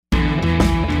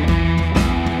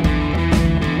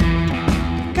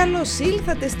Καλώς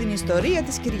ήλθατε στην ιστορία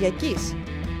της Κυριακής.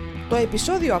 Το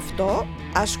επεισόδιο αυτό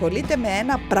ασχολείται με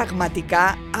ένα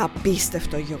πραγματικά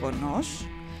απίστευτο γεγονός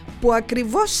που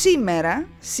ακριβώς σήμερα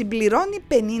συμπληρώνει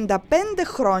 55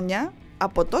 χρόνια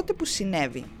από τότε που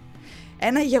συνέβη.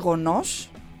 Ένα γεγονός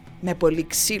με πολύ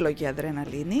ξύλο και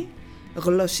αδρεναλίνη,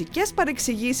 γλωσσικές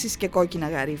παρεξηγήσεις και κόκκινα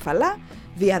γαρίφαλα,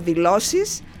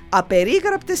 διαδηλώσεις,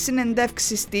 απερίγραπτες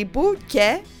συνεντεύξεις τύπου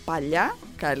και παλιά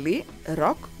καλή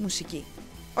ροκ μουσική.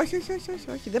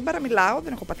 Όχι, δεν παραμιλάω,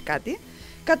 δεν έχω πάθει κάτι.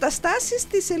 Καταστάσεις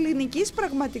της ελληνικής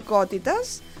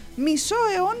πραγματικότητας μισό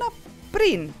αιώνα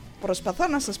πριν. Προσπαθώ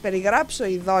να σας περιγράψω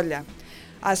ειδόλια.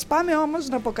 Ας πάμε όμως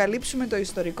να αποκαλύψουμε το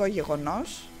ιστορικό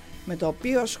γεγονός με το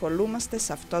οποίο ασχολούμαστε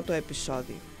σε αυτό το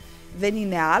επεισόδιο. Δεν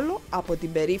είναι άλλο από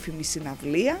την περίφημη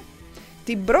συναυλία,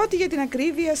 την πρώτη για την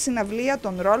ακρίβεια συναυλία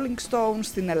των Rolling Stones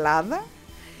στην Ελλάδα,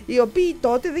 οι οποίοι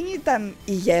τότε δεν ήταν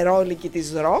οι γερόλικοι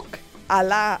της ροκ,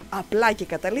 αλλά απλά και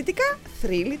καταλυτικά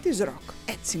θρύλοι της ροκ.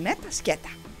 Έτσι ναι, τα σκέτα.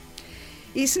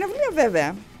 Η συναυλία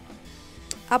βέβαια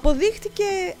αποδείχτηκε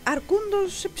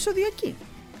αρκούντος επεισοδιακή.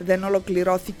 Δεν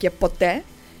ολοκληρώθηκε ποτέ,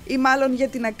 ή μάλλον για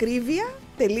την ακρίβεια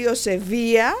τελείωσε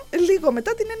βία λίγο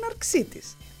μετά την έναρξή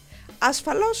της.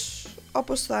 Ασφαλώς,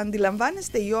 όπως θα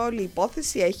αντιλαμβάνεστε, η όλη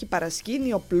υπόθεση έχει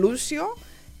παρασκήνιο πλούσιο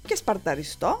και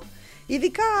σπαρταριστό,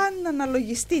 ειδικά αν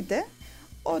αναλογιστείτε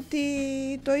ότι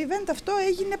το event αυτό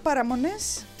έγινε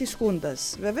παραμονές της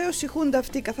χούντας. Βεβαίως η χούντα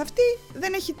αυτή καθ' αυτή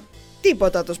δεν έχει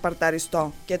τίποτα το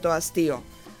σπαρταριστό και το αστείο.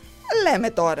 Λέμε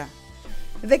τώρα.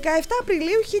 17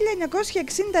 Απριλίου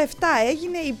 1967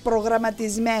 έγινε η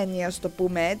προγραμματισμένη, ας το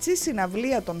πούμε έτσι,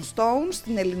 συναυλία των Stones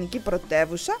στην ελληνική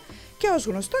πρωτεύουσα και ως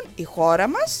γνωστόν η χώρα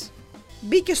μας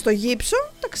μπήκε στο γύψο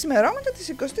τα ξημερώματα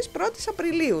της 21ης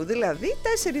Απριλίου, δηλαδή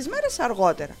 4 μέρες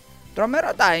αργότερα. Τρομερό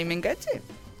timing, έτσι.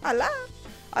 Αλλά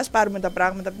ας πάρουμε τα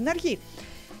πράγματα από την αρχή.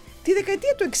 Τη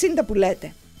δεκαετία του 60 που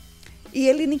λέτε, η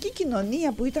ελληνική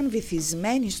κοινωνία που ήταν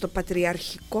βυθισμένη στο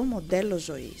πατριαρχικό μοντέλο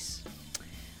ζωής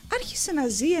άρχισε να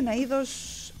ζει ένα είδος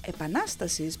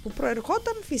επανάστασης που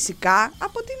προερχόταν φυσικά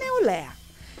από την νεολαία.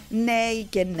 Νέοι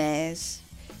και νέες,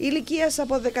 ηλικίας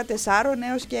από 14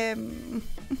 έως και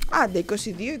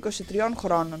 22-23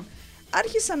 χρόνων,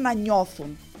 άρχισαν να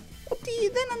νιώθουν ότι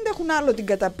δεν αντέχουν άλλο την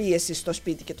καταπίεση στο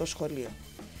σπίτι και το σχολείο.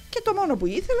 Και το μόνο που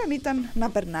ήθελαν ήταν να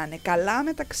περνάνε καλά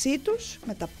μεταξύ τους,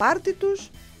 με τα πάρτι τους,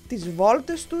 τις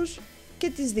βόλτες τους και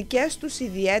τις δικές τους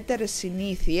ιδιαίτερες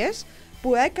συνήθειες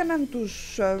που έκαναν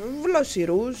τους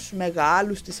βλοσιρούς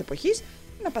μεγάλους της εποχής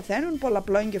να παθαίνουν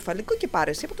πολλαπλό εγκεφαλικό και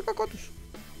πάρεση από το κακό τους.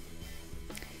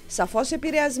 Σαφώς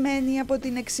επηρεασμένοι από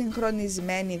την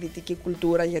εξυγχρονισμένη δυτική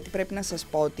κουλτούρα, γιατί πρέπει να σας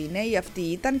πω ότι οι νέοι αυτοί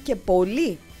ήταν και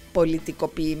πολύ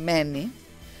πολιτικοποιημένοι,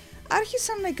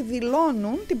 άρχισαν να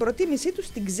εκδηλώνουν την προτίμησή τους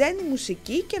στην ξένη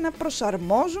μουσική και να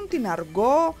προσαρμόζουν την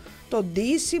αργό, το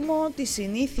ντύσιμο, τις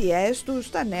συνήθειές τους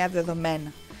στα νέα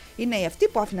δεδομένα. Οι νέοι αυτοί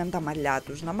που άφηναν τα μαλλιά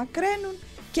τους να μακραίνουν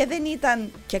και δεν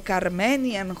ήταν και καρμένοι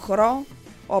εν χρό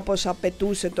όπως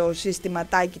απαιτούσε το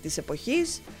συστηματάκι της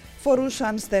εποχής,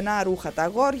 φορούσαν στενά ρούχα τα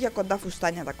αγόρια, κοντά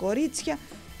φουστάνια τα κορίτσια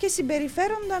και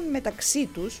συμπεριφέρονταν μεταξύ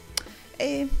τους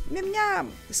με μια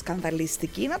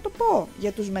σκανδαλιστική, να το πω,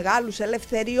 για τους μεγάλους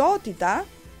ελευθεριότητα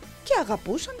και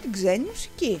αγαπούσαν την ξένη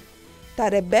μουσική. Τα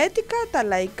ρεμπέτικα, τα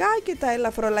λαϊκά και τα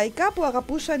ελαφρολαϊκά που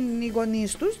αγαπούσαν οι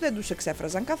γονείς τους δεν τους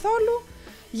εξέφραζαν καθόλου,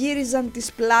 γύριζαν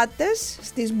τις πλάτες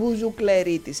στις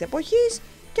μπουζουκλερί της εποχής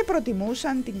και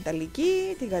προτιμούσαν την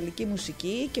ιταλική, τη γαλλική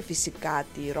μουσική και φυσικά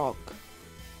τη ροκ.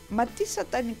 Μα τι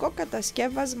σατανικό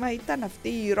κατασκεύασμα ήταν αυτή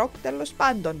η ροκ τέλος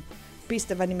πάντων,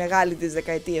 πίστευαν οι μεγάλοι της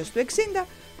δεκαετίας του 60,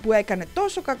 που έκανε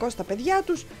τόσο κακό στα παιδιά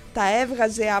τους, τα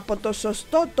έβγαζε από το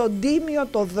σωστό, τον τίμιο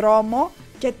το δρόμο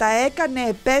και τα έκανε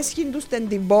επέσχυντους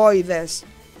τεντιμπόιδες.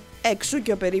 Εξού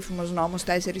και ο περίφημος νόμος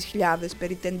 4.000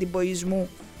 περί τεντιμποϊσμού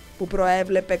που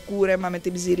προέβλεπε κούρεμα με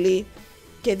την ψηλή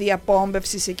και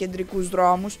διαπόμπευση σε κεντρικούς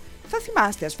δρόμους. Θα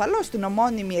θυμάστε ασφαλώς την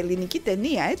ομώνυμη ελληνική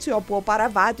ταινία, έτσι, όπου ο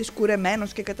παραβάτης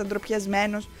κουρεμένος και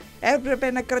καταντροπιασμένος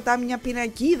έπρεπε να κρατά μια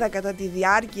πινακίδα κατά τη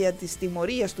διάρκεια της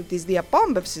τιμωρίας του, της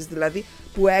διαπόμπευσης δηλαδή,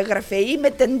 που έγραφε «Είμαι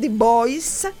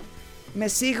τεντιμπόης» με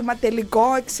σίγμα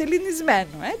τελικό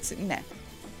εξελληνισμένο, έτσι, ναι.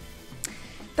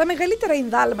 Τα μεγαλύτερα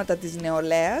ινδάλματα της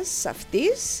νεολαίας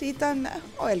αυτής ήταν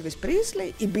ο Elvis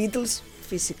Presley, οι Beatles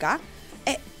φυσικά,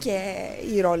 και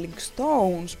οι Rolling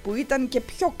Stones που ήταν και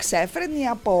πιο ξέφρενοι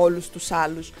από όλους τους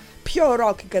άλλους, πιο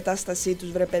ροκ η κατάστασή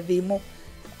τους, βρε παιδί μου.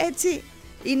 Έτσι,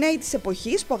 οι νέοι της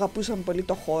εποχής που αγαπούσαν πολύ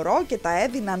το χορό και τα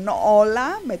έδιναν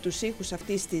όλα με τους ήχους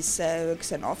αυτής της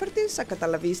ξενόφερτης,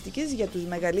 ακαταλαβίστικης για τους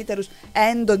μεγαλύτερους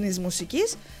έντονης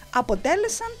μουσικής,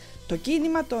 αποτέλεσαν το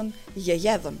κίνημα των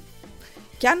γεγέδων.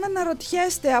 Και αν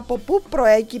αναρωτιέστε από πού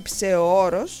προέκυψε ο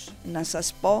όρος, να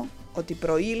σας πω ότι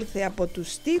προήλθε από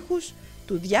τους στίχους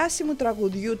του διάσημου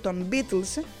τραγουδιού των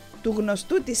Beatles, του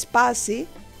γνωστού της Πάση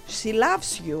She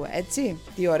Loves You, έτσι,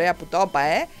 τι ωραία που το είπα,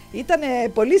 Ήτανε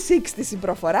πολύ 60's η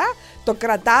προφορά, το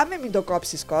κρατάμε, μην το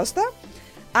κόψεις Κώστα.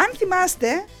 Αν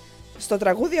θυμάστε, στο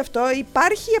τραγούδι αυτό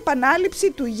υπάρχει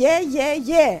επανάληψη του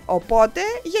γε, οπότε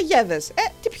γεγέδες,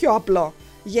 τι πιο απλό,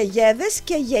 γεγέδες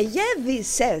και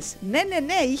γεγέδισες, ναι,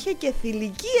 είχε και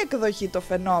θηλυκή εκδοχή το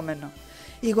φαινόμενο.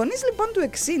 Οι γονείς λοιπόν του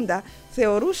 60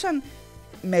 θεωρούσαν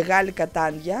μεγάλη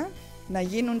κατάντια να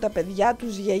γίνουν τα παιδιά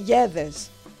τους γεγέδες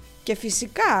και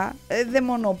φυσικά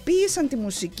δαιμονοποίησαν τη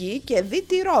μουσική και δι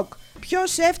τη ροκ.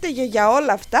 Ποιος έφταιγε για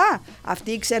όλα αυτά?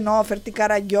 Αυτοί οι ξενόφερτοι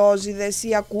καραγκιόζιδες,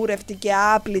 οι ακούρευτοι και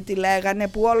άπλητοι λέγανε,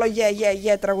 που όλο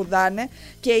γε τραγουδάνε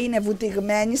και είναι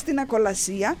βουτυγμένοι στην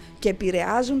ακολασία και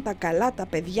επηρεάζουν τα καλά τα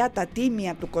παιδιά, τα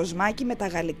τίμια του κοσμάκι με τα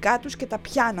γαλλικά τους και τα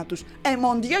πιάνα τους.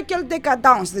 Mon Dieu quelle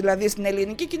décadence, δηλαδή στην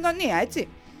ελληνική κοινωνία, έτσι.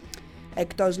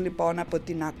 Εκτός λοιπόν από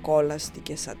την ακόλαστη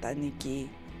και σατανική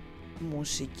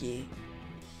μουσική.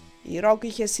 Η ροκ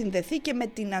είχε συνδεθεί και με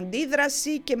την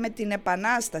αντίδραση και με την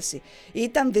επανάσταση.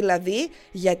 Ήταν δηλαδή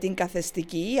για την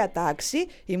καθεστική ατάξη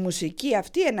η μουσική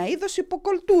αυτή ένα είδος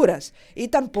υποκουλτούρας.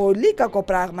 Ήταν πολύ κακό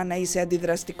πράγμα να είσαι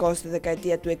αντιδραστικός στη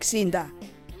δεκαετία του 60.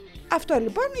 Αυτό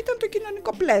λοιπόν ήταν το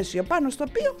κοινωνικό πλαίσιο πάνω στο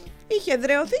οποίο είχε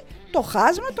εδραιωθεί το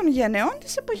χάσμα των γενεών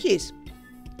της εποχής.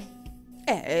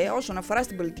 Όσον αφορά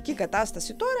στην πολιτική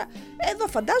κατάσταση τώρα, εδώ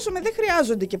φαντάζομαι δεν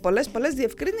χρειάζονται και πολλές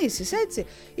διευκρινήσεις, έτσι.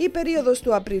 Η περίοδος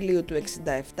του Απριλίου του 67,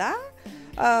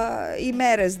 οι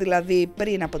μέρες δηλαδή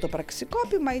πριν από το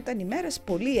πραξικόπημα, ήταν οι μέρες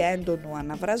πολύ έντονου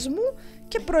αναβρασμού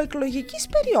και προεκλογικής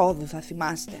περίοδου, θα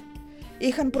θυμάστε.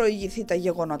 Είχαν προηγηθεί τα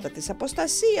γεγονότα της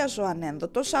αποστασίας, ο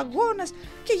ανένδοτος αγώνας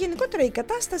και γενικότερα η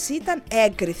κατάσταση ήταν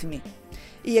έκρηθμη.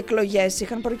 Οι εκλογές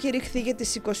είχαν προκηρυχθεί για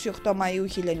τις 28 Μαΐου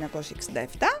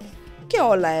 1967 και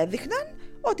όλα έδειχναν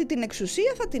ότι την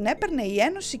εξουσία θα την έπαιρνε η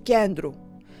Ένωση Κέντρου.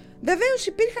 Βεβαίως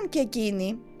υπήρχαν και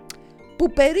εκείνοι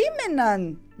που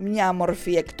περίμεναν μια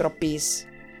μορφή εκτροπής,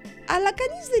 αλλά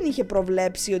κανείς δεν είχε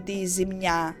προβλέψει ότι η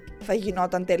ζημιά θα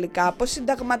γινόταν τελικά από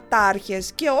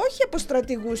συνταγματάρχες και όχι από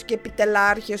στρατηγούς και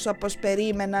επιτελάρχες όπως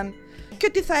περίμεναν, και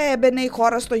ότι θα έμπαινε η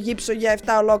χώρα στο γύψο για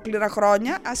 7 ολόκληρα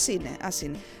χρόνια. Ας είναι.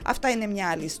 Αυτά είναι μια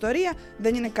άλλη ιστορία,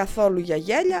 δεν είναι καθόλου για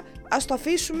γέλια, ας το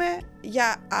αφήσουμε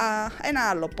για ένα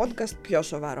άλλο podcast πιο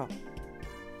σοβαρό.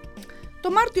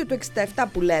 Το Μάρτιο του 67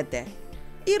 που λέτε,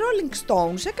 οι Rolling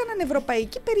Stones έκαναν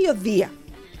ευρωπαϊκή περιοδεία.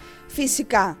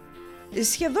 Φυσικά,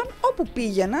 σχεδόν όπου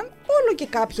πήγαιναν, όλο και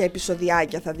κάποια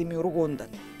επεισοδιάκια θα δημιουργούνταν.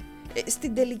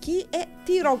 Στην τελική,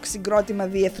 τι ροκ συγκρότημα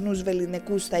διεθνούς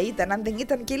βεληνικούς θα ήταν αν δεν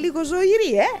ήταν και λίγο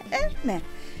ζωηρή, ναι.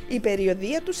 Η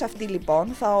περιοδεία τους αυτή λοιπόν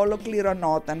θα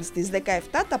ολοκληρωνόταν στις 17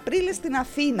 Απρίλη στην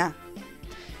Αθήνα.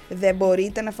 Δεν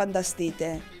μπορείτε να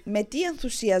φανταστείτε με τι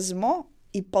ενθουσιασμό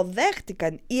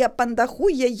υποδέχτηκαν οι απανταχού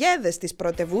γεγέδες της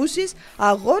πρωτευούσης,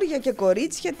 αγόρια και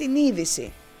κορίτσια, την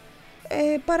είδηση.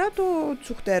 Παρά το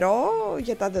τσουχτερό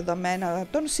για τα δεδομένα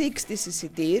των 60's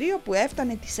εισιτήριο που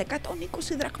έφτανε τις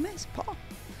 120 δραχμές,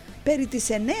 περί τις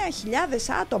 9.000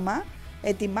 άτομα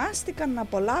ετοιμάστηκαν να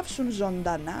απολαύσουν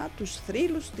ζωντανά τους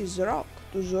θρύλους της ροκ,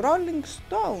 τους Rolling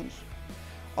Stones.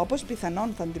 Όπως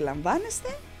πιθανόν θα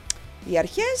αντιλαμβάνεστε, οι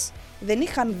αρχές δεν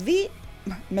είχαν δει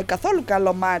με καθόλου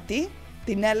καλό μάτι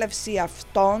την έλευση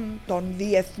αυτών των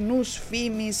διεθνούς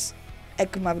φήμης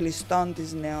εκμαυλιστών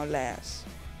της νεολαίας.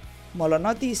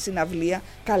 Μολονότι η συναυλία,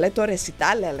 καλέ το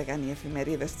ρεσιτάλ έλεγαν οι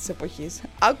εφημερίδες της εποχής.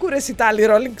 Άκου ρεσιτάλ οι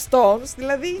Rolling Stones,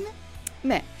 δηλαδή είναι.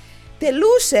 Ναι,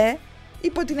 τελούσε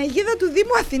υπό την αιγίδα του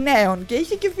Δήμου Αθηναίων και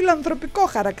είχε και φιλανθρωπικό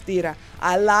χαρακτήρα.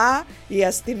 Αλλά η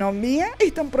αστυνομία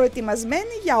ήταν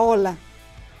προετοιμασμένη για όλα.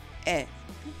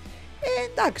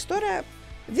 Εντάξει, τώρα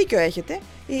δίκιο έχετε.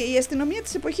 Η αστυνομία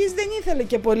της εποχής δεν ήθελε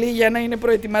και πολύ για να είναι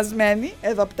προετοιμασμένη,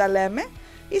 εδώ που τα λέμε.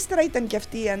 Ύστερα ήταν και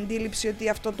αυτή η αντίληψη ότι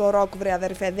αυτό το ροκ, βρε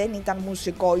αδερφέ, δεν ήταν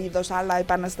μουσικό είδος, αλλά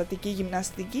επαναστατική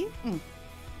γυμναστική.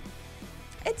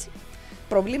 Έτσι,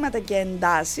 προβλήματα και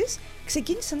εντάσεις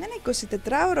ξεκίνησαν ένα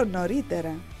 24ωρο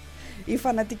νωρίτερα. Οι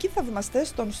φανατικοί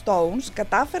θαυμαστές των Stones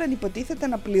κατάφεραν υποτίθεται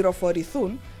να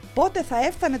πληροφορηθούν πότε θα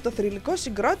έφτανε το θρυλικό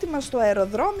συγκρότημα στο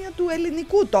αεροδρόμιο του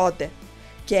Ελληνικού τότε.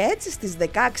 Και έτσι στις 16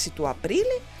 του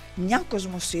Απρίλη μια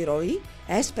κοσμοσυρωή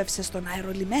έσπευσε στον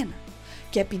αερολιμένα.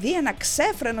 Και επειδή ένα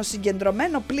ξέφρενο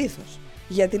συγκεντρωμένο πλήθος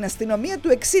για την αστυνομία του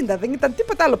 60 δεν ήταν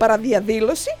τίποτα άλλο παρά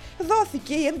διαδήλωση,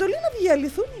 δόθηκε η εντολή να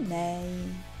διαλυθούν οι νέοι.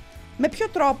 Με ποιο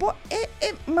τρόπο?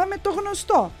 Μα με το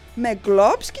γνωστό, με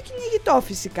κλόπς και κυνηγητό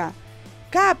φυσικά.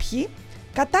 Κάποιοι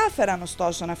κατάφεραν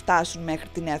ωστόσο να φτάσουν μέχρι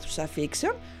την αίθουσα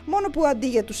αφήξεων, μόνο που αντί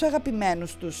για τους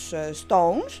αγαπημένους τους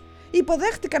Stones,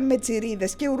 υποδέχτηκαν με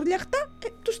τσιρίδες και ουρλιαχτά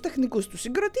τους τεχνικούς του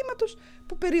συγκροτήματος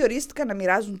που περιορίστηκαν να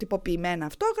μοιράζουν τυποποιημένα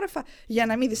αυτόγραφα για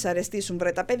να μην δυσαρεστήσουν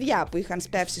τα παιδιά που είχαν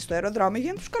σπεύσει στο αεροδρόμιο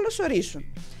για να τους καλωσορίσουν.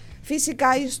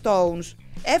 Φυσικά οι Stones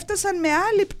έφτασαν με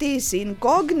άλλη πτήση,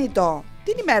 incognito,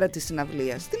 την ημέρα της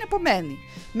συναυλίας, την επομένη,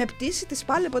 με πτήση της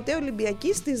πάλι ποτέ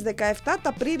Ολυμπιακής στις 17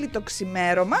 Απρίλη το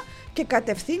ξημέρωμα και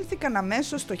κατευθύνθηκαν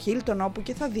αμέσως στο Hilton όπου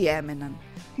και θα διέμεναν.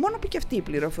 Μόνο που και αυτή η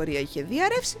πληροφορία είχε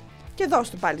διαρρεύσει και δώσ'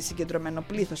 του πάλι συγκεντρωμένο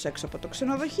πλήθος έξω από το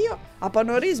ξενοδοχείο, από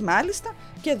νωρίς μάλιστα,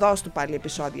 και δώσ' του πάλι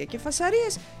επεισόδια και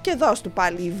φασαρίες και δώσ' του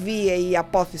πάλι βίαιη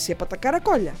απόθεση από τα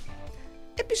καρακόλια.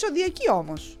 Επεισοδιακή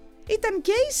όμως ήταν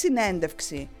και η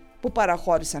συνέντευξη που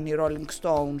παραχώρησαν οι Rolling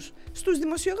Stones στους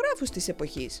δημοσιογράφους της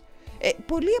εποχής,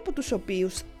 πολλοί από τους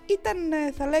οποίους ήταν,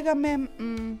 θα λέγαμε,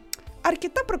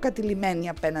 αρκετά προκατηλημένοι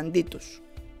απέναντί τους.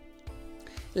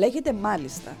 Λέγεται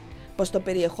μάλιστα πως το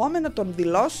περιεχόμενο των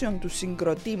δηλώσεων του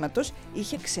συγκροτήματος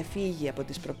είχε ξεφύγει από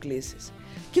τις προκλήσεις.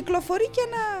 Κυκλοφορεί και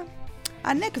ένα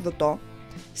ανέκδοτο,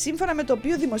 σύμφωνα με το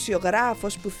οποίο ο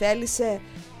δημοσιογράφος που θέλησε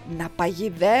να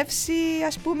παγιδεύσει,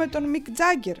 ας πούμε, τον Μικ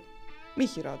Τζάγκερ, μη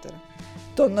χειρότερα,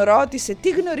 τον ρώτησε τι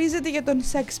γνωρίζετε για τον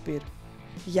Σέξπιρ,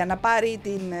 για να πάρει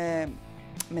την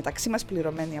μεταξύ μας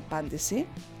πληρωμένη απάντηση,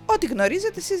 ό,τι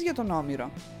γνωρίζετε εσείς για τον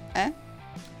Όμηρο.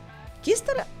 Και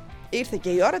ύστερα ήρθε και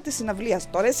η ώρα της συναυλίας,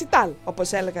 το ρεσιτάλ,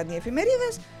 όπως έλεγαν οι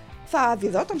εφημερίδες, θα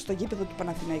διδόταν στο γήπεδο του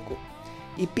Παναθηναϊκού.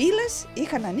 Οι πύλες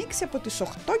είχαν ανοίξει από τις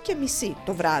 8:30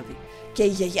 το βράδυ και οι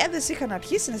γιαγιάδες είχαν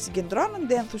αρχίσει να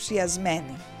συγκεντρώνονται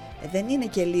ενθουσιασμένοι. Δεν είναι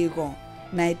και λίγο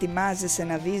να ετοιμάζεσαι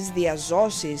να δεις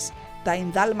διαζώσεις τα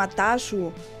ενδάλματά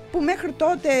σου που μέχρι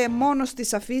τότε μόνο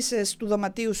στις αφίσες του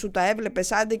δωματίου σου τα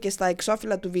έβλεπες, άντε και στα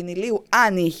εξώφυλλα του βινιλίου,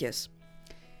 αν είχες.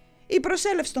 Η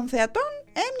προσέλευση των θεατών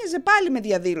έμοιαζε πάλι με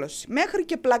διαδήλωση, μέχρι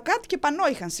και πλακάτ και πανό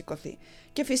είχαν σηκωθεί.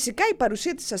 Και φυσικά η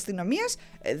παρουσία της αστυνομίας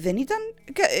δεν ήταν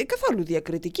καθόλου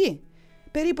διακριτική.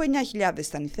 Περίπου 9.000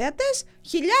 ήταν οι θεατές,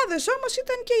 χιλιάδες όμως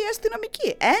ήταν και οι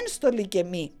αστυνομικοί, ένστολοι και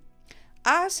μη.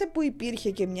 Άσε που υπήρχε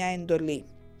και μια εντολή.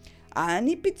 Αν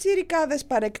οι πιτσιρικάδες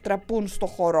παρεκτραπούν στο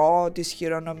χορό, τις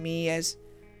χειρονομίες,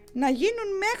 να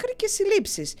γίνουν μέχρι και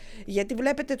συλλήψεις. Γιατί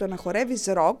βλέπετε, το να χορεύεις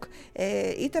ροκ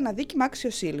ήταν αδίκημα άξιο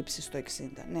σύλληψης το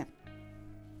 60, ναι.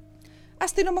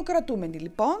 Αστυνομοκρατούμενοι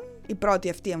λοιπόν, η πρώτη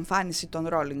αυτή εμφάνιση των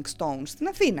Rolling Stones στην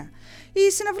Αθήνα.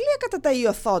 Η συναυλία κατά τα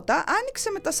Ιωθώτα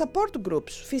άνοιξε με τα support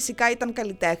groups. Φυσικά ήταν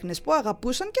καλλιτέχνες που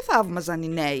αγαπούσαν και θαύμαζαν οι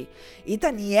νέοι.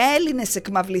 Ήταν οι Έλληνες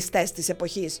εκμαυλιστές της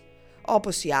εποχής,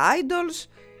 όπως οι Idols,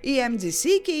 η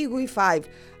MGC και η We5.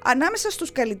 Ανάμεσα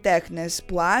στους καλλιτέχνες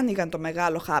που άνοιγαν το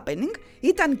μεγάλο happening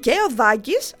ήταν και ο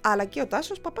Δάκης αλλά και ο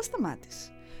Τάσος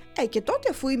Παπασταμάτης. Και τότε,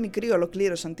 αφού οι μικροί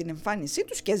ολοκλήρωσαν την εμφάνισή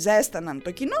τους και ζέσταναν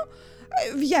το κοινό,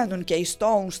 βγαίνουν και οι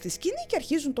Stones στη σκηνή και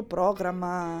αρχίζουν το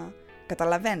πρόγραμμα.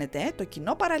 Καταλαβαίνετε, το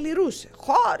κοινό παραλυρούσε,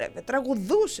 χόρευε,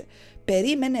 τραγουδούσε,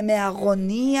 περίμενε με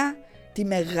αγωνία τη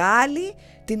μεγάλη,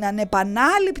 την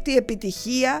ανεπανάληπτη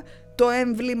επιτυχία, το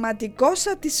εμβληματικό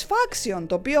satisfaction,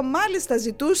 το οποίο μάλιστα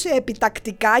ζητούσε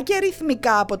επιτακτικά και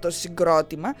ρυθμικά από το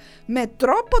συγκρότημα, με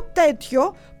τρόπο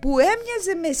τέτοιο που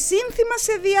έμοιαζε με σύνθημα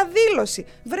σε διαδήλωση.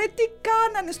 Βρε, τι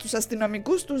κάνανε στους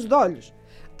αστυνομικούς τους δόλιους.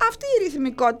 Αυτή η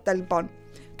ρυθμικότητα λοιπόν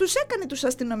τους έκανε τους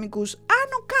αστυνομικούς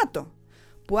άνω κάτω,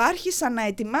 που άρχισαν να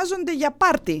ετοιμάζονται για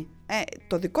πάρτι.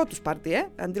 Το δικό τους πάρτι,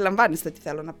 αντιλαμβάνεστε τι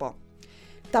θέλω να πω.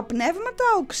 Τα πνεύματα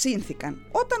οξύνθηκαν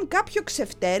όταν κάποιο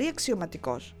ξεφτέρι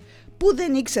αξιωματικός, που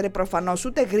δεν ήξερε προφανώς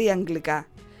ούτε γρή αγγλικά,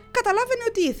 καταλάβαινε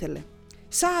ότι ήθελε.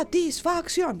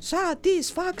 Satisfaction,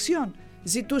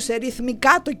 ζητούσε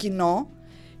ρυθμικά το κοινό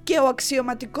και ο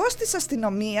αξιωματικός της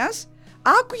αστυνομίας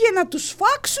άκουγε να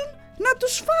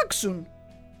τους φάξουν.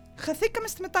 Χαθήκαμε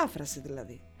στη μετάφραση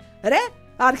δηλαδή. Ρε,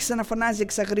 άρχισε να φωνάζει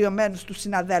εξαγριωμένους τους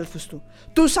συναδέλφους του.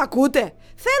 Τους ακούτε,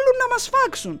 θέλουν να μας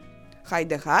φάξουν.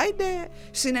 Χάιντε,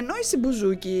 συνεννόηση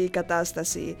μπουζούκι η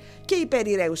κατάσταση και η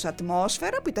περιραίουσα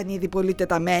ατμόσφαιρα που ήταν ήδη πολύ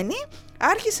τεταμένη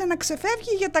άρχισε να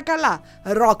ξεφεύγει για τα καλά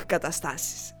ροκ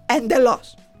καταστάσεις.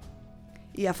 Εντελώς.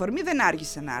 Η αφορμή δεν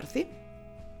άργησε να έρθει.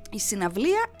 Η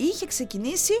συναυλία είχε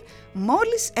ξεκινήσει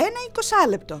μόλις ένα 20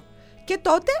 λεπτό και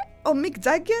τότε ο Μικ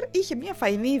Τζάγκερ είχε μια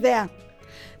φαϊνή ιδέα.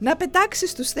 Να πετάξει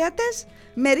στους θεατές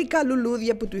μερικά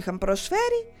λουλούδια που του είχαν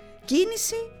προσφέρει,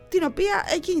 κίνηση την οποία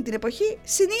εκείνη την εποχή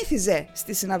συνήθιζε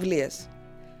στις συναυλίες.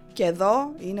 Και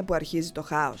εδώ είναι που αρχίζει το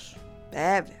χάος.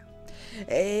 Βέβαια.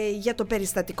 Για το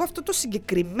περιστατικό αυτό το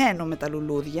συγκεκριμένο με τα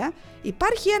λουλούδια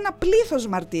υπάρχει ένα πλήθος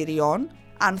μαρτυριών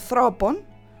ανθρώπων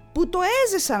που το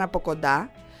έζησαν από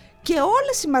κοντά και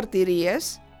όλες οι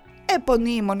μαρτυρίες,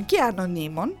 επωνύμων και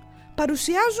ανωνύμων,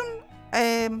 παρουσιάζουν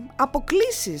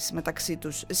αποκλίσεις μεταξύ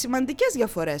τους, σημαντικές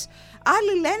διαφορές.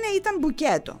 Άλλοι λένε ήταν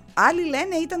μπουκέτο, άλλοι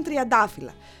λένε ήταν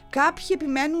τριαντάφυλλα. Κάποιοι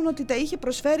επιμένουν ότι τα είχε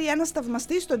προσφέρει ένας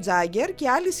θαυμαστής στο Τζάγκερ και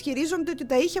άλλοι ισχυρίζονται ότι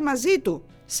τα είχε μαζί του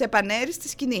σε πανέρι στη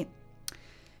σκηνή.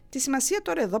 Τη σημασία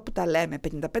τώρα εδώ που τα λέμε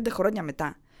 55 χρόνια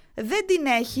μετά δεν την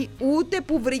έχει ούτε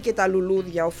που βρήκε τα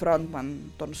λουλούδια ο frontman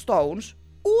των Stones,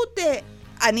 ούτε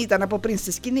αν ήταν από πριν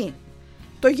στη σκηνή.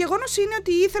 Το γεγονός είναι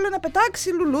ότι ήθελε να πετάξει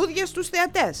λουλούδια στους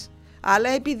θεατές, αλλά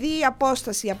επειδή η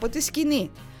απόσταση από τη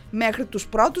σκηνή μέχρι τους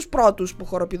πρώτους που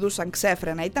χοροπηδούσαν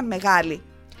ξέφρενα ήταν μεγάλη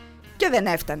και δεν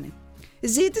έφτανε,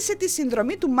 ζήτησε τη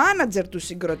συνδρομή του μάνατζερ του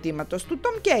συγκροτήματος, του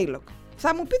Tom Keylog.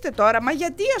 Θα μου πείτε τώρα, μα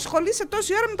γιατί ασχολείσαι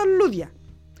τόση ώρα με τα λουλούδια?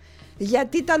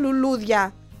 Γιατί τα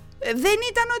λουλούδια δεν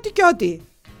ήταν ό,τι κι ό,τι.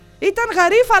 Ήταν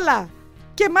γαρίφαλα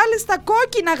και μάλιστα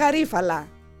κόκκινα γαρίφαλα.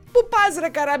 Πού πας ρε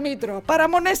καραμήτρο,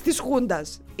 παραμονές της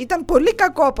χούντας. Ήταν πολύ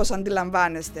κακό όπως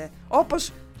αντιλαμβάνεστε,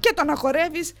 όπως και το να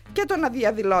χορεύεις και το να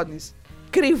διαδηλώνεις.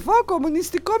 Κρυφό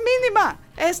κομμουνιστικό μήνυμα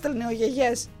έστελνε ο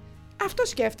Γεγές. Αυτό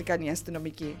σκέφτηκαν οι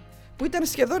αστυνομικοί, που ήταν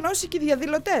σχεδόν όσοι και οι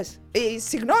διαδηλωτές,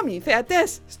 οι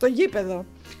θεατές στο γήπεδο.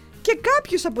 Και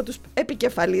κάποιος από τους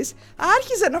επικεφαλείς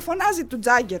άρχιζε να φωνάζει του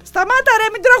Τζάγκερ: «Σταμάτα ρε,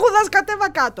 μην τραγουδάς, κατέβα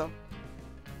κάτω».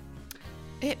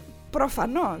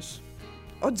 Προφανώς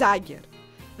ο Τζάγκερ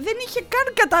δεν είχε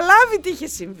καν καταλάβει τι είχε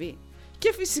συμβεί.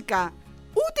 Και φυσικά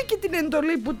ούτε και την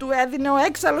εντολή που του έδινε ο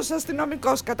έξαλλος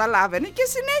αστυνομικός καταλάβαινε και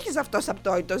συνέχιζε αυτός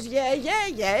απτόητος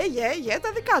γε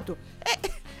τα δικά του.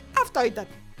 Αυτό ήταν.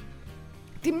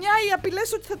 Τη μια οι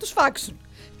απειλές ότι θα τους φάξουν,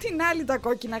 την άλλη τα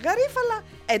κόκκινα γαρίφαλα,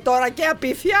 τώρα και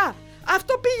απίθεια.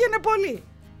 Αυτό πήγαινε πολύ.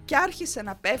 Και άρχισε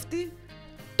να πέφτει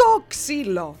το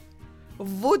ξύλο.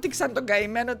 Βούτυξαν τον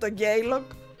καημένο τον Keylog,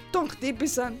 τον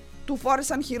χτύπησαν, του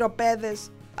φόρεσαν χειροπέδες,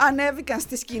 ανέβηκαν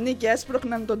στη σκηνή και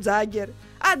έσπρωχναν τον Τζάγκερ,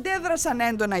 αντέδρασαν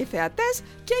έντονα οι θεατές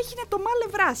και έγινε το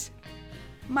μάλε βράση.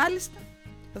 Μάλιστα,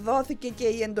 δόθηκε και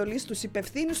η εντολή στους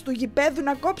υπευθύνους του γηπέδου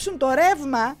να κόψουν το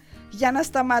ρεύμα για να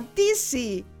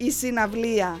σταματήσει η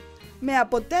συναυλία, με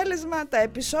αποτέλεσμα τα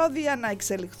επεισόδια να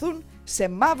εξελιχθούν σε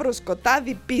μαύρο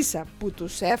σκοτάδι πίσα που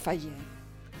τους έφαγε.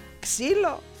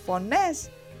 Ξύλο, φωνές,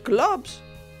 κλόψ,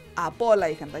 απ' όλα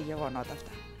είχαν τα γεγονότα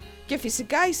αυτά. Και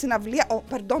φυσικά η συναυλία,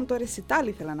 το ρεσιτάλ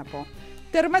ήθελα να πω,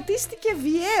 τερματίστηκε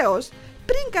βιαίως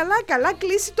πριν καλά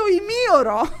κλείσει το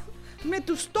ημίωρο, με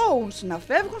τους Stones να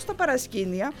φεύγουν στα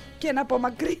παρασκήνια και να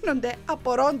απομακρύνονται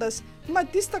απορώντας «Μα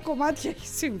τι στα κομμάτια έχει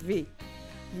συμβεί».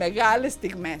 Μεγάλες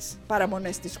στιγμές,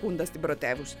 παραμονές της χούντας στην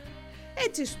πρωτεύουσα.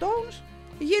 Έτσι οι Stones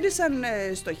γύρισαν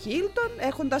στο Hilton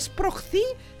έχοντας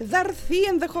προχθεί, δαρθεί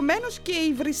ενδεχομένως και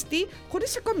υβριστεί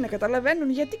χωρίς ακόμη να καταλαβαίνουν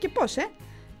γιατί και πώς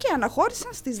και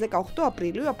αναχώρησαν στις 18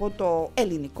 Απριλίου από το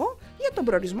ελληνικό για τον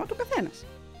προορισμό του καθένας.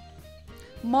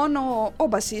 Μόνο ο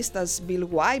μπασίστας Bill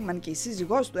Wyman και η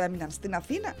σύζυγός του έμειναν στην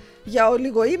Αθήνα για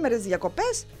ολιγοήμερες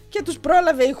διακοπές και τους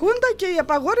πρόλαβε η χούντα και η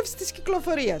απαγόρευση της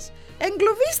κυκλοφορίας.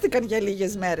 Εγκλωβίστηκαν για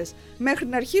λίγες μέρες μέχρι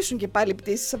να αρχίσουν και πάλι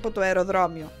πτήσεις από το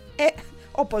αεροδρόμιο.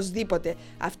 Οπωσδήποτε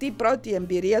αυτή η πρώτη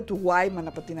εμπειρία του Wyman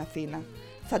από την Αθήνα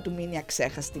θα του μείνει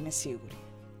αξέχαστη, είμαι σίγουρη.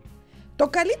 Το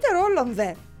καλύτερο όλων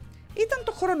δε ήταν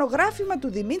το χρονογράφημα του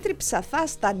Δημήτρη Ψαθά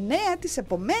στα νέα της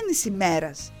επομένης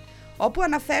ημέρας, όπου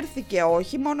αναφέρθηκε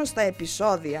όχι μόνο στα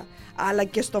επεισόδια, αλλά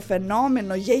και στο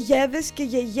φαινόμενο γεγέδες και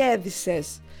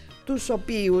γεγέδισσες, τους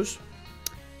οποίους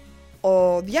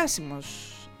ο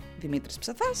διάσημος Δημήτρης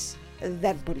Ψαθάς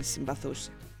δεν πολύ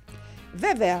συμπαθούσε.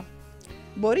 Βέβαια,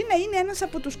 μπορεί να είναι ένας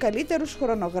από τους καλύτερους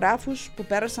χρονογράφους που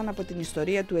πέρασαν από την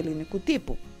ιστορία του ελληνικού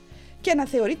τύπου και να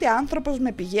θεωρείται άνθρωπος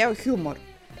με πηγαίο χιούμορ.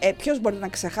 Ποιος μπορεί να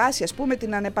ξεχάσει, ας πούμε,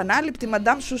 την ανεπανάληπτη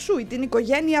Μαντάμ Σουσού ή την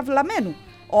οικογένεια Βλαμένου.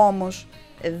 Όμως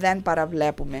δεν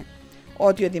παραβλέπουμε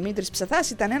ότι ο Δημήτρης Ψαθάς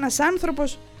ήταν ένας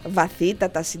άνθρωπος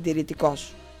βαθύτατα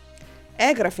συντηρητικός.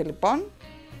 Έγραφε λοιπόν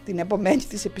την επομένη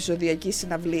της επεισοδιακής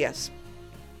συναυλίας.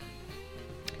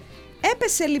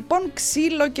 Έπεσε λοιπόν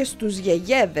ξύλο και στους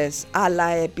γεγέδες, αλλά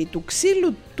επί του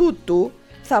ξύλου τούτου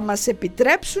θα μας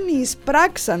επιτρέψουν οι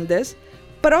εισπράξαντες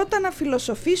πρώτα να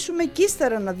φιλοσοφήσουμε και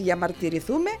ύστερα να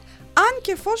διαμαρτυρηθούμε, αν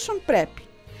και εφόσον πρέπει.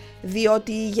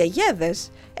 Διότι οι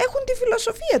γεγέδες έχουν τη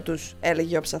φιλοσοφία τους,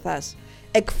 έλεγε ο Ψαθάς,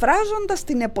 εκφράζοντας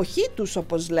την εποχή τους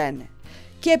όπως λένε.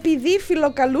 Και επειδή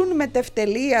φιλοκαλούν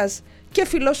μετευτελείας και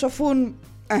φιλοσοφούν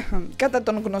κατά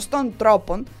των γνωστών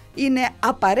τρόπων, είναι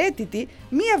απαραίτητη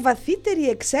μία βαθύτερη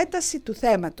εξέταση του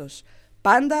θέματος.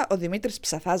 Πάντα ο Δημήτρης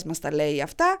Ψαθάς μας τα λέει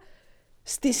αυτά,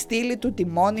 στη στήλη του τη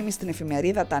μόνιμη στην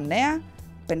εφημερίδα Τα Νέα,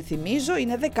 πενθυμίζω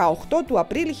είναι 18 του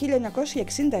Απρίλη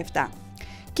 1967.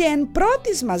 Και εν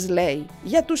πρώτης μας λέει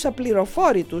για τους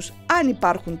απληροφόρητους, αν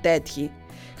υπάρχουν τέτοιοι,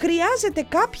 χρειάζεται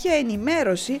κάποια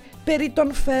ενημέρωση περί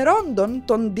των φερόντων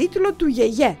τον τίτλο του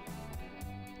γεγέ.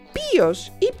 Ποιος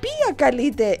ή ποια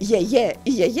καλείται γεγέ ή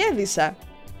γεγέδισσα?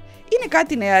 Είναι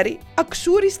κάτι νεαροί,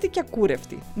 αξούριστοι και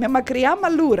ακούρευτοι, με μακριά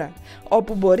μαλούρα,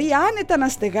 όπου μπορεί άνετα να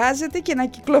στεγάζεται και να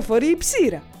κυκλοφορεί η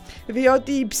ψήρα.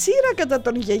 Διότι η ψήρα κατά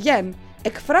των γιαγιέν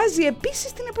εκφράζει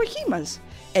επίσης την εποχή μας.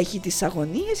 Έχει τις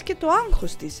αγωνίες και το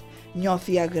άγχος της,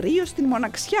 νιώθει αγρίως την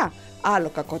μοναξιά, άλλο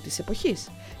κακό της εποχής.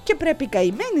 Και πρέπει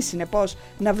καημένη συνεπώς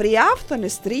να βρει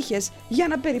άφθονες τρίχες για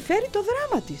να περιφέρει το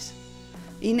δράμα της.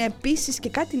 Είναι επίσης και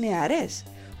κάτι νεαρές,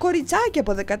 κοριτσάκια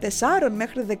από 14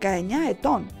 μέχρι 19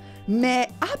 ετών, με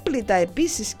άπλυτα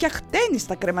επίσης και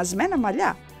αχτένιστα κρεμασμένα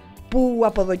μαλλιά, που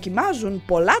αποδοκιμάζουν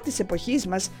πολλά της εποχής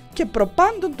μας και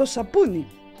προπάντων το σαπούνι.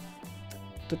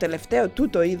 Το τελευταίο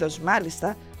τούτο είδος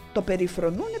μάλιστα το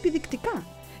περιφρονούν επιδεικτικά,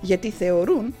 γιατί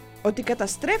θεωρούν ότι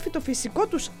καταστρέφει το φυσικό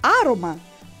τους άρωμα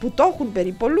που το έχουν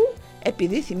περί πολλού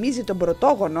επειδή θυμίζει τον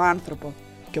πρωτόγονο άνθρωπο,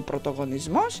 και ο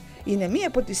πρωτογονισμός είναι μία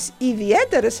από τις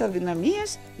ιδιαίτερες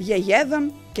αδυναμίες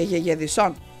γιαγέδων και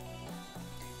γιαγεδισσών.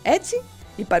 Έτσι,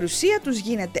 η παρουσία τους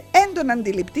γίνεται έντονα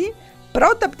αντιληπτή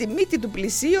πρώτα από τη μύτη του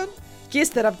πλησίον και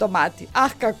ύστερα από το μάτι.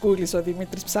 Αχ, κακούλης ο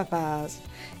Δημήτρης Ψαθάς.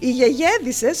 Οι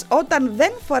γιαγέδισσες όταν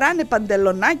δεν φοράνε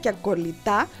παντελονάκια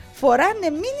κολλητά, φοράνε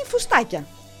μίνι φουστάκια.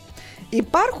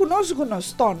 Υπάρχουν ως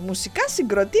γνωστόν μουσικά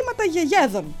συγκροτήματα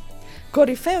γιαγέδων.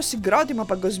 Κορυφαίο συγκρότημα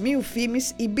παγκοσμίου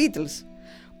φήμης οι Beatles,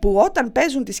 που όταν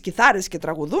παίζουν τις κιθάρες και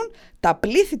τραγουδούν, τα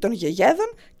πλήθη των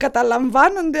γιαγέδων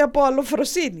καταλαμβάνονται από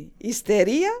αλλοφροσύνη,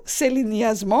 ιστερία,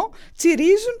 σεληνιασμό,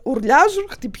 τσιρίζουν, ουρλιάζουν,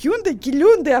 χτυπιούνται,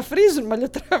 κυλιούνται, αφρίζουν,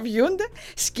 μαλλιοτραβιούνται,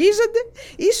 σκίζονται,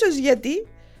 ίσως γιατί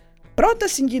πρώτα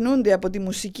συγκινούνται από τη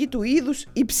μουσική του είδους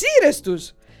οι ψήρες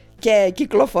τους και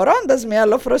κυκλοφορώντας με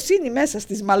αλλοφροσύνη μέσα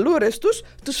στις μαλούρες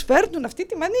τους φέρνουν αυτή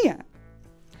τη μανία.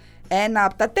 Ένα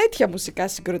από τα τέτοια μουσικά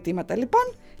συγκροτήματα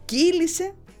λοιπόν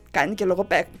κύλησε, κάνει και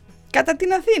λογοπαίγνη, κατά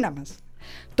την Αθήνα μας.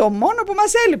 Το μόνο που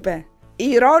μας έλειπε, οι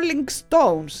Rolling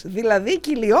Stones, δηλαδή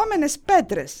κυλιόμενες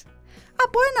πέτρες.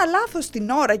 Από ένα λάθος την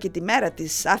ώρα και τη μέρα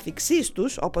της άφιξής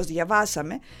τους, όπως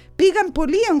διαβάσαμε, πήγαν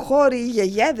πολλοί εγχώριοι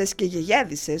γιαγέδες και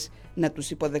γιαγέδισσες να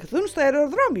τους υποδεχθούν στο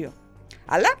αεροδρόμιο.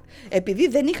 Αλλά επειδή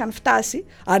δεν είχαν φτάσει,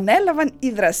 ανέλαβαν οι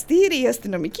δραστήριοι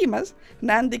αστυνομικοί μας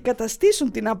να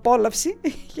αντικαταστήσουν την απόλαυση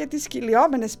για τις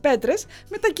κυλιόμενες πέτρες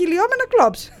με τα κυλιόμενα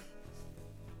κλόψ.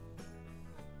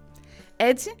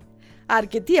 Έτσι,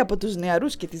 αρκετοί από τους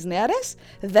νεαρούς και τις νεαρές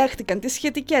δέχτηκαν τις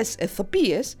σχετικές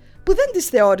εθοπίες, που δεν τις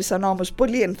θεώρησαν όμως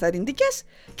πολύ ενθαρρυντικές,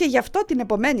 και γι' αυτό την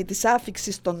επομένη της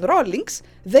άφιξης των Rollings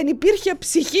δεν υπήρχε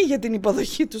ψυχή για την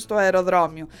υποδοχή τους στο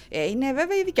αεροδρόμιο. Είναι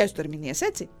βέβαια οι δικές του ερμηνείες,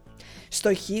 έτσι.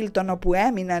 Στο Χίλτον, όπου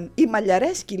έμειναν οι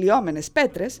μαλλιαρές κυλιόμενες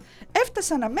πέτρες,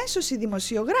 έφτασαν αμέσως οι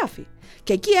δημοσιογράφοι.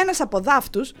 Και εκεί ένας από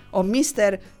δάφτους, ο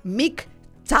Μίστερ Μικ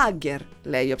Τσάγκερ,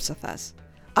 λέει ο Ψαθάς,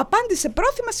 απάντησε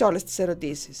πρόθυμα σε όλες τις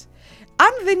ερωτήσεις.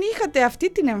 Αν δεν είχατε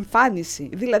αυτή την εμφάνιση,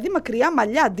 δηλαδή μακριά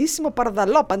μαλλιά, ντύσιμο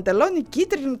παρδαλό, παντελόνι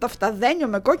κίτρινο, ταφταδένιο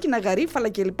με κόκκινα γαρίφαλα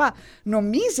κλπ,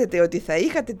 νομίζετε ότι θα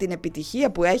είχατε την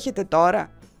επιτυχία που έχετε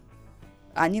τώρα?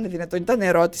 Αν είναι δυνατόν, ήταν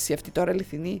ερώτηση αυτή τώρα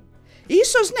αληθινή?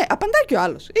 Ίσως ναι, απαντά και ο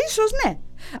άλλος. Ίσως ναι.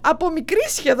 Από μικρή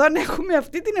σχεδόν έχουμε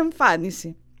αυτή την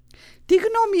εμφάνιση. Τι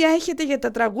γνώμη έχετε για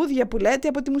τα τραγούδια που λέτε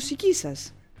από τη μουσική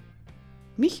σας?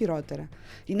 Μη χειρότερα.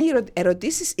 Είναι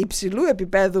ερωτήσεις υψηλού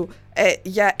επίπεδου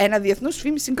για ένα διεθνούς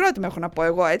φήμης συγκρότημα, έχω να πω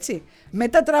εγώ, έτσι. Με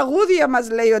τα τραγούδια μας,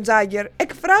 λέει ο Τζάγκερ,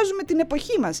 εκφράζουμε την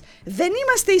εποχή μας. Δεν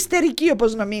είμαστε ιστερικοί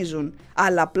όπως νομίζουν,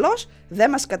 αλλά απλώς δεν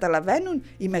μας καταλαβαίνουν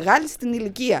οι μεγάλοι στην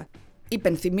ηλικία.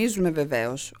 Υπενθυμίζουμε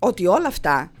βεβαίως ότι όλα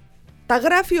αυτά τα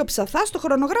γράφει ο Ψαθάς στο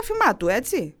χρονογράφημά του,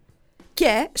 έτσι.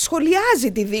 Και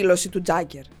σχολιάζει τη δήλωση του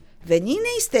Τζάγκερ. Δεν είναι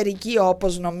ιστερικοί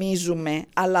όπως νομίζουμε,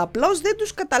 αλλά απλώς δεν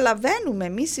τους καταλαβαίνουμε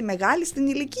εμείς οι μεγάλοι στην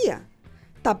ηλικία.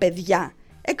 Τα παιδιά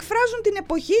εκφράζουν την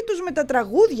εποχή τους με τα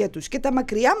τραγούδια τους και τα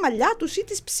μακριά μαλλιά τους ή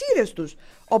τις ψήρες τους,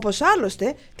 όπως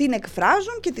άλλωστε την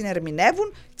εκφράζουν και την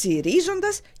ερμηνεύουν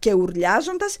τσιρίζοντας και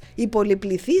ουρλιάζοντας οι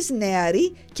πολυπληθείς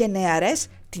νεαροί και νεαρές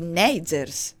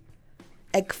teenagers.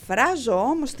 Εκφράζω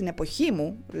όμως την εποχή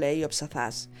μου, λέει ο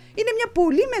Ψαθάς. Είναι μια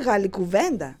πολύ μεγάλη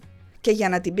κουβέντα. Και για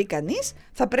να την πει κανείς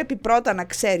θα πρέπει πρώτα να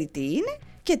ξέρει τι είναι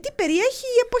και τι περιέχει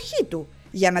η εποχή του,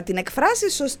 για να την εκφράσει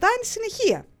σωστά εν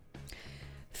συνεχεία.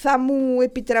 Θα μου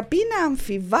επιτραπεί να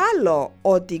αμφιβάλλω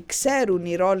ότι ξέρουν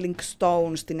οι Rolling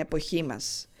Stones την εποχή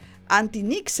μας. Αν την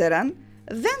ήξεραν,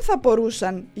 δεν θα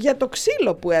πορούσαν για το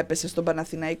ξύλο που έπεσε στον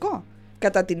Παναθηναϊκό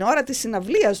κατά την ώρα της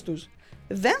συναυλίας τους.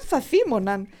 Δεν θα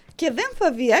θύμωναν και δεν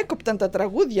θα διέκοπταν τα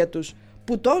τραγούδια τους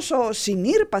που τόσο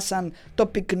συνήρπασαν το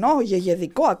πυκνό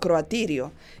γιαγεδικό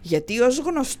ακροατήριο, γιατί ως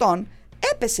γνωστόν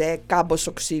έπεσε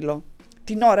κάμποσο ξύλο.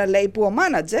 Την ώρα, λέει, που ο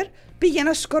μάνατζερ πήγε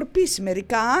να σκορπίσει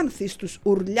μερικά άνθη στους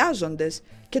ουρλιάζοντες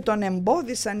και τον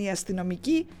εμπόδισαν οι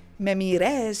αστυνομικοί με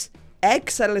μοιραίες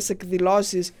έξαλλες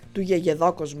εκδηλώσεις του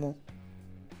γιαγεδόκοσμου.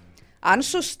 Αν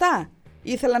σωστά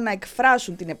ήθελαν να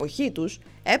εκφράσουν την εποχή τους,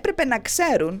 έπρεπε να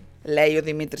ξέρουν, λέει ο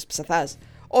Δημήτρης Ψαθάς,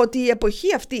 ότι η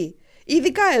εποχή αυτή,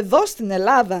 ειδικά εδώ στην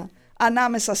Ελλάδα,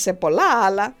 ανάμεσα σε πολλά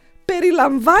άλλα,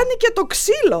 περιλαμβάνει και το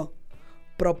ξύλο.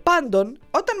 Προπάντων,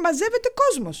 όταν μαζεύεται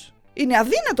κόσμος, είναι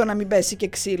αδύνατο να μην πέσει και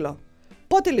ξύλο.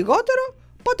 Πότε λιγότερο,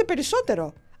 πότε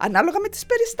περισσότερο, ανάλογα με τις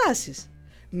περιστάσεις.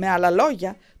 Με άλλα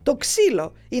λόγια, το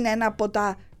ξύλο είναι ένα από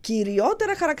τα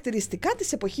κυριότερα χαρακτηριστικά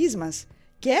της εποχής μας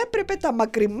και έπρεπε τα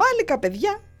μακριμάλικα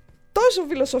παιδιά, τόσο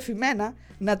φιλοσοφημένα,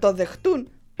 να το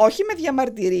δεχτούν όχι με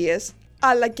διαμαρτυρίες,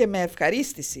 αλλά και με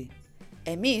ευχαρίστηση.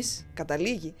 Εμείς,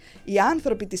 καταλήγει, οι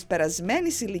άνθρωποι της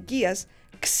περασμένης ηλικίας,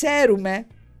 ξέρουμε,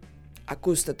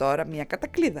 ακούστε τώρα μια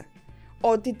κατακλείδα,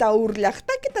 ότι τα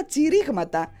ουρλιαχτά και τα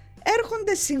τσιρίγματα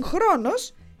έρχονται συγχρόνως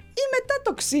ή μετά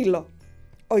το ξύλο.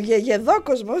 Ο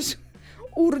γεγεδόκοσμος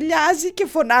ουρλιάζει και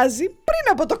φωνάζει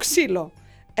πριν από το ξύλο.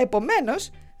 Επομένως,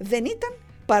 δεν ήταν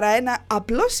παρά ένα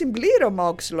απλό συμπλήρωμα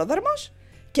ο ξυλοδαρμός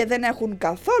και δεν έχουν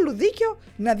καθόλου δίκιο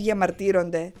να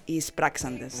διαμαρτύρονται οι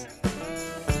εισπράξαντες.